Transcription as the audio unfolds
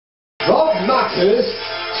Rob Macca's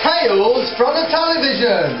Tales from the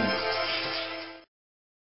Television.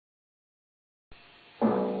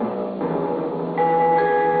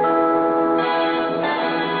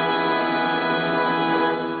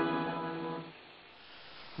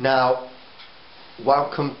 Now,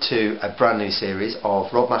 welcome to a brand new series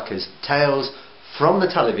of Rob Macca's Tales from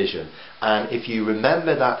the Television. And if you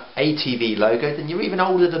remember that ATV logo, then you're even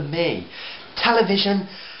older than me. Television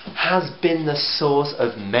has been the source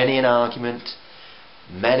of many an argument,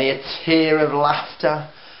 many a tear of laughter,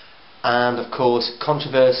 and of course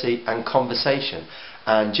controversy and conversation.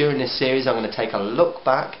 And during this series I'm going to take a look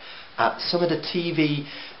back at some of the TV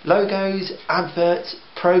logos, adverts,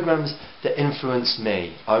 programmes that influenced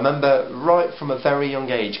me. I remember right from a very young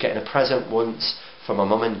age getting a present once from my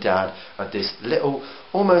mum and dad of this little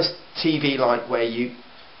almost TV like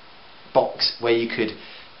box where you could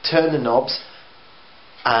turn the knobs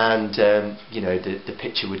and the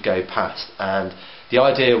picture would go past, and the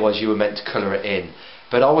idea was you were meant to colour it in,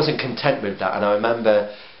 but I wasn't content with that, and I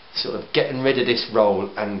remember sort of getting rid of this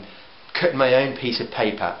roll and cutting my own piece of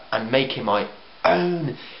paper and making my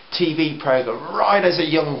own TV programme right as a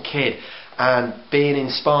young kid, and being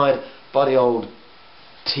inspired by the old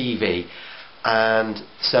TV. And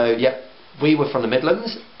so we were from the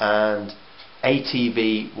Midlands, and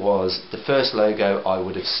ATV was the first logo I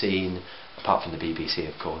would have seen, apart from the BBC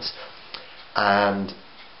of course. And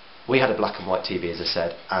we had a black and white TV, as I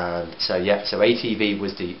said, and so ATV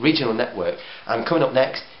was the regional network. And coming up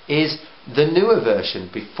next is the newer version,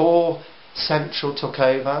 before Central took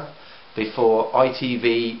over, before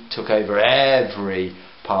ITV took over every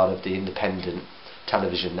part of the independent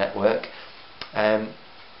television network.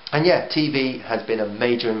 TV has been a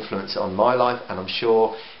major influence on my life, and I'm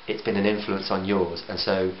sure it's been an influence on yours. And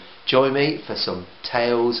so join me for some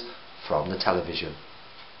tales from the television.